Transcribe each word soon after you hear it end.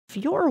If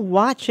you're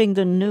watching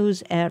the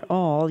news at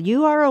all,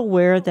 you are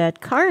aware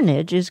that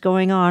carnage is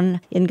going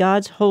on in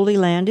God's holy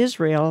land,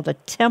 Israel. The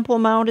Temple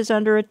Mount is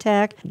under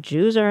attack,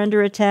 Jews are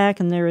under attack,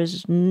 and there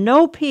is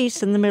no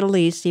peace in the Middle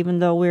East, even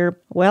though we're,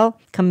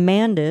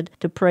 commanded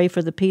to pray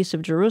for the peace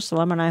of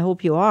Jerusalem, and I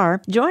hope you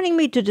are. Joining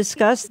me to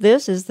discuss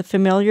this is the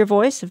familiar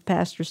voice of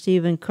Pastor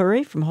Stephen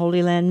Curry from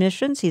Holy Land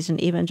Missions. He's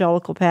an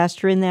evangelical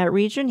pastor in that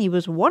region. He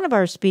was one of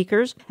our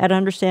speakers at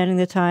Understanding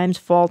the Times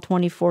Fall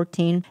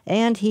 2014,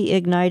 and he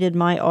ignited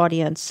my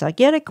audience.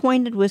 Get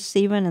acquainted with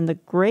Stephen and the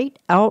great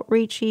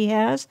outreach he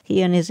has.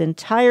 He and his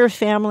entire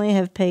family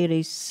have paid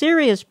a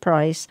serious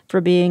price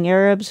for being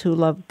Arabs who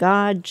love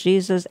God,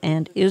 Jesus,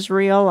 and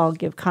Israel. I'll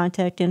give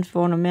contact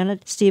info in a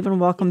minute. Stephen,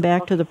 welcome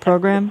back to the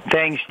program.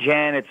 Thanks,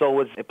 Jan. It's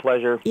always a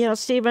pleasure.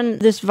 Stephen,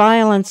 this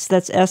violence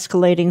that's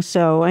escalating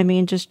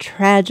just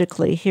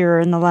tragically here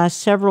in the last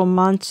several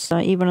months,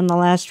 even in the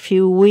last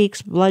few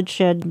weeks,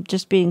 bloodshed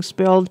just being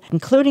spilled,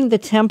 including the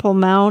Temple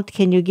Mount.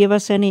 Can you give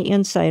us any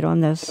insight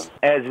on this?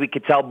 As we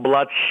could tell,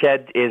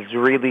 bloodshed is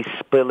really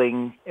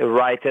spilling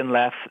right and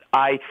left.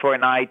 Eye for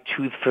an eye,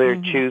 tooth for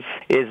a tooth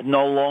is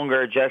no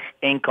longer just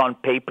ink on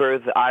paper.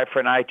 The eye for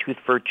an eye, tooth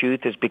for a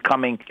tooth is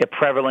becoming a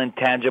prevalent,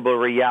 tangible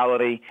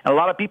reality. And a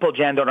lot of people,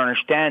 Jan, don't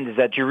understand is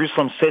that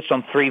Jerusalem sits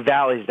on three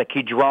valleys, the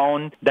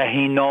Kidron, the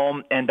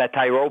Hinnom, and the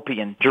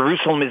Tyropian.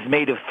 Jerusalem is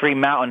made of three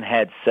mountain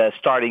heads,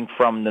 starting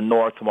from the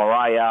north,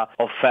 Moriah,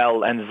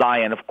 Ophel, and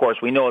Zion. Of course,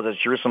 we know that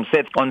Jerusalem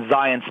sits on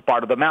Zion's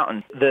part of the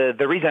mountain.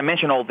 The reason I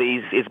mention all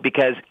these is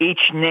because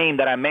each name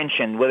that I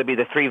mentioned, whether it be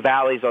the three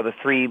valleys or the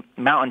three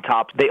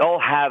mountaintops, they all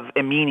have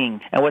a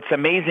meaning. And what's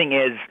amazing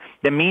is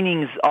the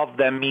meanings of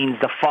them means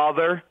the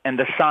Father and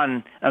the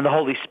Son and the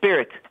Holy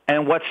Spirit.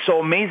 And what's so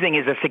amazing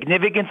is the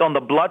significance on the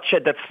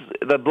bloodshed, that's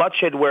the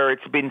bloodshed where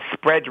it's been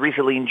spread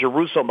recently in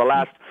Jerusalem the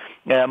last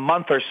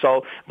month or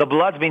so. The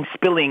blood's been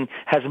spilling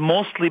has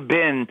mostly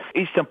been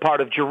eastern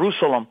part of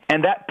Jerusalem,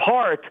 and that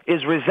part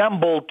is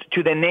resembled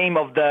to the name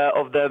of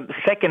the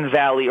second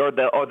valley or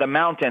the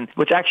mountain,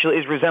 which actually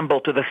is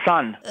resembled to the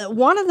sun.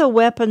 One of the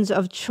weapons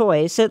of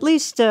choice, at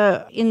least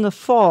in the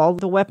fall,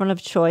 the weapon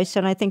of choice,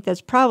 and I think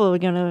that's probably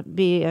going to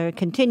be a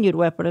continued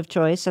weapon of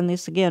choice, and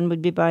this again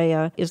would be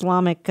by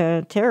Islamic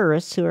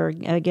terrorists who are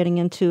getting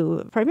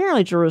into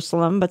primarily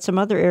Jerusalem, but some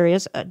other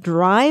areas.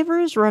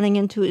 Drivers running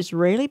into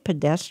Israeli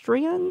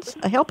pedestrians.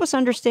 Help us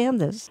understand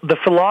this. The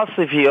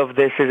philosophy of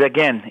this is,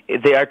 again,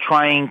 they are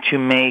trying to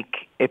make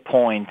a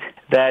point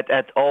that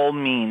at all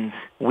means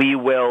we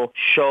will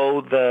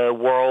show the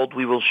world,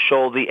 we will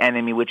show the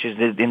enemy, which is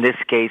in this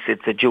case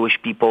it's the Jewish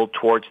people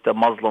towards the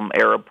Muslim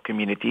Arab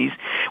communities.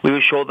 We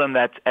will show them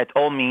that at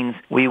all means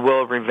we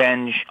will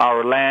revenge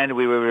our land,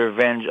 we will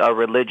revenge our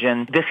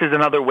religion. This is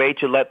another way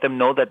to let them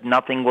know that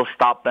nothing will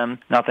stop them,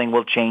 nothing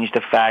will change the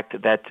fact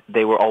that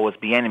they will always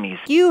be enemies.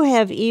 You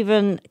have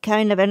even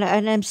kind of, and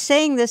I'm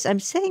saying this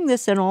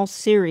in all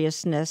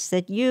seriousness,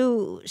 that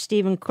you,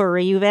 Stephen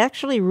Curry, you've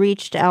actually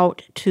reached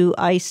out to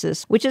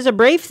ISIS, which is a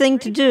brave thing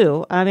to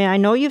do. I mean, I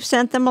know you've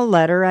sent them a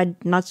letter. I'm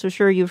not so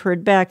sure you've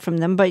heard back from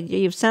them, but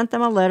you've sent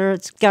them a letter.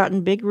 It's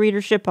gotten big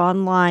readership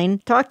online.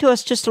 Talk to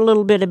us just a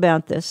little bit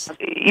about this.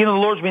 The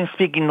Lord's been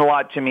speaking a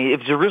lot to me.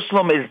 If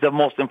Jerusalem is the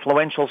most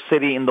influential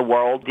city in the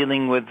world,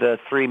 dealing with the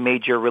three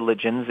major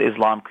religions,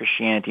 Islam,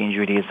 Christianity, and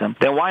Judaism,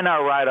 then why not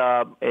write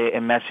a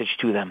message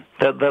to them?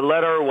 The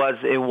letter was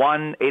a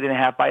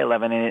 8.5 by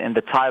 11, and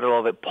the title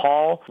of it,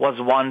 Paul was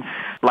once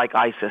like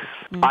ISIS.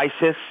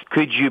 ISIS,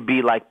 could you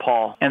be like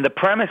Paul? And the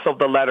premise of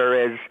the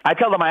letter is, I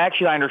tell them I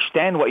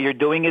understand what you're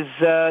doing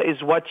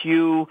is what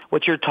you're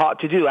taught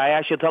to do. I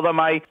actually tell them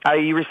I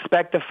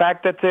respect the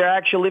fact that they're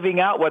actually living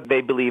out what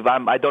they believe.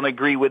 I don't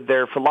agree with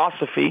their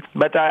philosophy,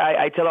 but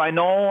I tell them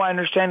I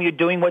understand you're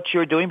doing what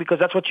you're doing because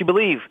that's what you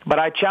believe. But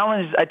I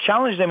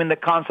challenge them in the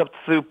concept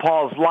through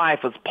Paul's life,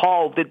 as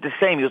Paul did the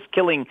same. He was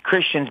killing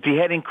Christians,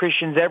 beheading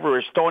Christians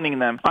everywhere, stoning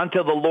them,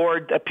 until the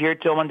Lord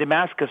appeared to him on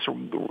Damascus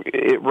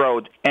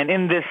road. And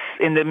in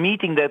the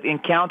meeting, that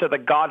encounter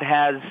that God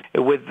has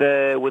with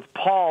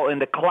Paul in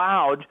the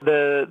cloud,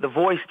 the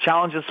voice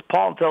challenges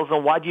Paul and tells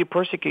him, why do you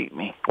persecute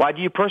me? Why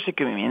do you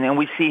persecute me? And then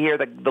we see here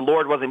that the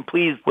Lord wasn't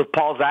pleased with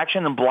Paul's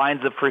action and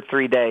blinds him for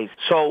 3 days.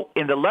 So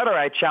in the letter,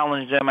 I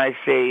challenge them. I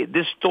say,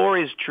 this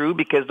story is true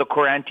because the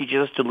Quran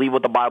teaches us to believe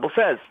what the Bible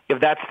says. If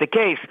that's the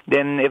case,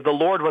 then if the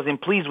Lord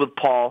wasn't pleased with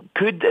Paul,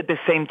 could at the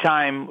same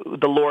time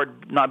the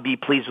Lord not be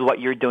pleased with what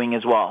you're doing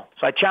as well?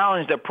 So I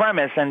challenge the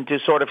premise and to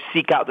sort of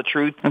seek out the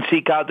truth and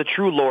seek out the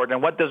true Lord.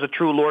 And what does the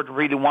true Lord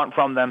really want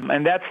from them?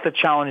 And that's the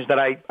challenge that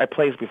I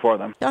place before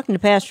them. Talking to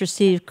Pastor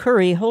Steve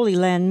Curry, Holy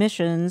Land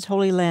Missions,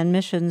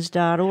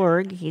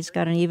 holylandmissions.org. He's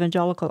got an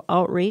evangelical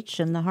outreach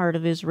in the heart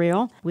of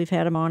Israel. We've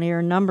had him on air here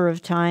a number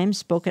of times,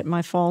 spoke at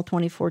my fall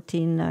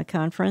 2014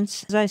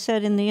 conference. As I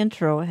said in the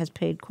intro, has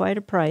paid quite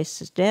a price.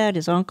 His dad,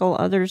 his uncle,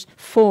 others,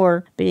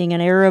 for being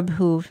an Arab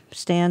who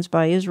stands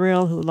by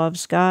Israel, who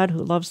loves God, who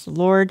loves the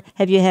Lord.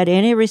 Have you had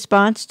any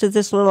response to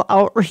this little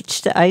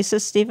outreach to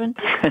ISIS, Stephen?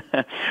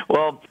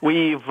 Well,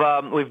 we've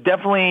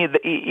definitely,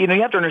 you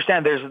have to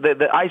understand, there's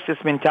the ISIS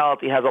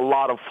mentality has a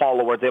lot of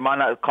followers. They might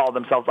not call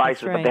themselves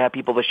ISIS, right. But they have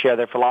people that share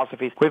their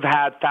philosophies. We've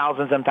had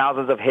thousands and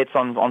thousands of hits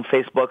on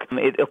Facebook.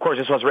 Of course,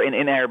 this was written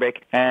in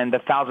Arabic, and the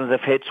thousands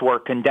of hits were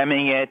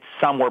condemning it.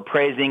 Some were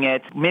praising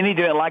it. Many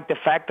didn't like the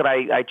fact that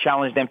I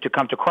challenged them to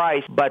come to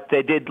Christ, but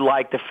they did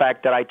like the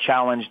fact that I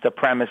challenged the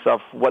premise of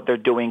what they're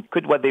doing.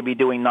 Could what they be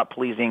doing not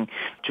pleasing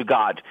to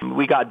God?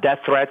 We got death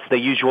threats, the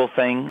usual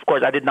thing. Of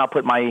course, I did not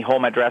put my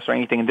home address or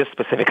anything in this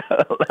specific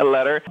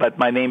letter, but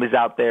my name is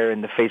out there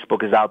and the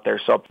Facebook is out there.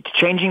 So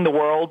changing the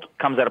world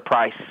comes at a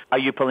price. Are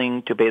you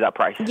willing to pay that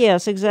price?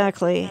 Yes,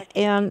 exactly.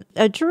 And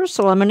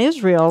Jerusalem and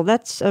Israel,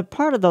 that's a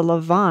part of the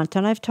Levant,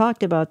 and I've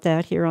talked about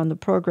that here on the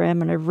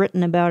program, and I've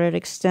written about it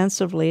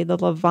extensively. The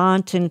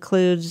Levant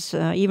includes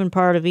even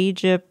part of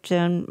Egypt,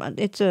 and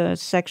it's a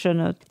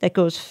section that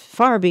goes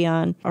far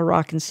beyond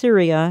Iraq and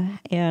Syria,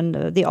 and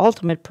the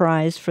ultimate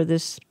prize for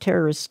this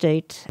terrorist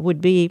state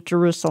would be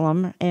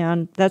Jerusalem,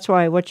 and that's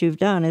why what you've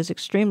done is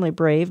extremely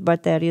brave,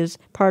 but that is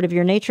part of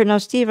your nature. Now,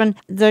 Stephen,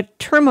 the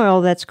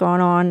turmoil that's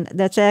gone on,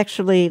 that's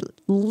actually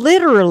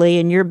literally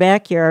in your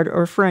backyard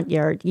or front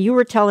yard. You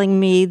were telling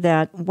me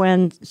that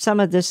when some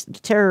of this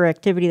terror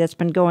activity that's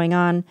been going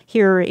on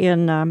here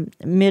in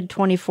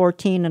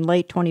mid-2014 and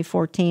late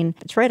 2014,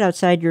 it's right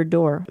outside your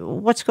door.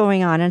 What's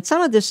going on? And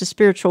some of this is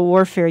spiritual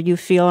warfare, you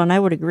feel, and I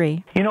would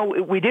agree.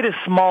 We did a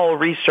small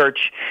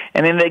research,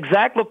 and in the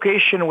exact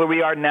location where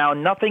we are now,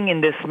 nothing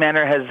in this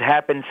manner has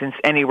happened since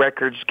any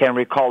records can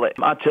recall it.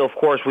 Until, of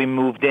course, we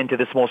moved into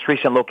this most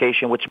recent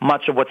location, which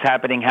much of what's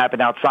happening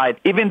happened outside,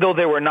 even though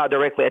they were not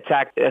directly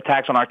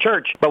attacks on our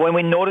church. But when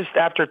we noticed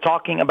after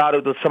talking about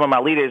it with some of my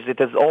leaders, it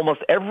is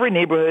almost every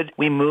neighborhood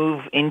we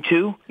move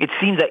into, it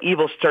seems that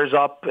evil stirs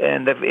up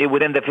and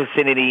within the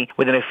vicinity,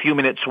 within a few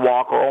minutes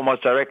walk or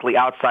almost directly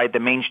outside the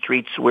main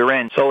streets we're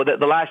in. So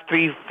the last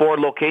 3-4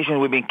 locations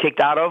we've been kicked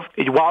out of,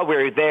 while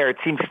we're there, it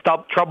seems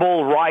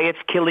trouble, riots,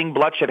 killing,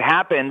 bloodshed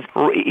happens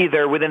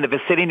either within the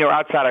vicinity or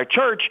outside our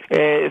church,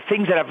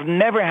 things that have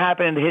never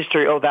happened in the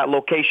history of that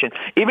location,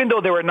 even though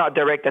there were not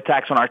direct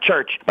attacks on our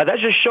church. But that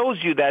just shows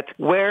you that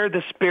where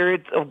the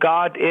Spirit of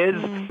God is,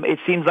 it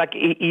seems like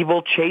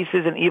evil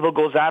chases and evil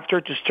goes after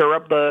to stir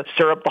up the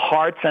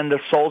hearts and the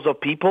souls of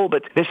people.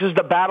 But this is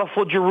the battle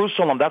for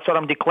Jerusalem. That's what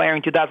I'm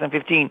declaring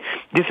 2015.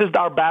 This is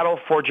our battle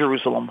for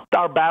Jerusalem.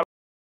 Our battle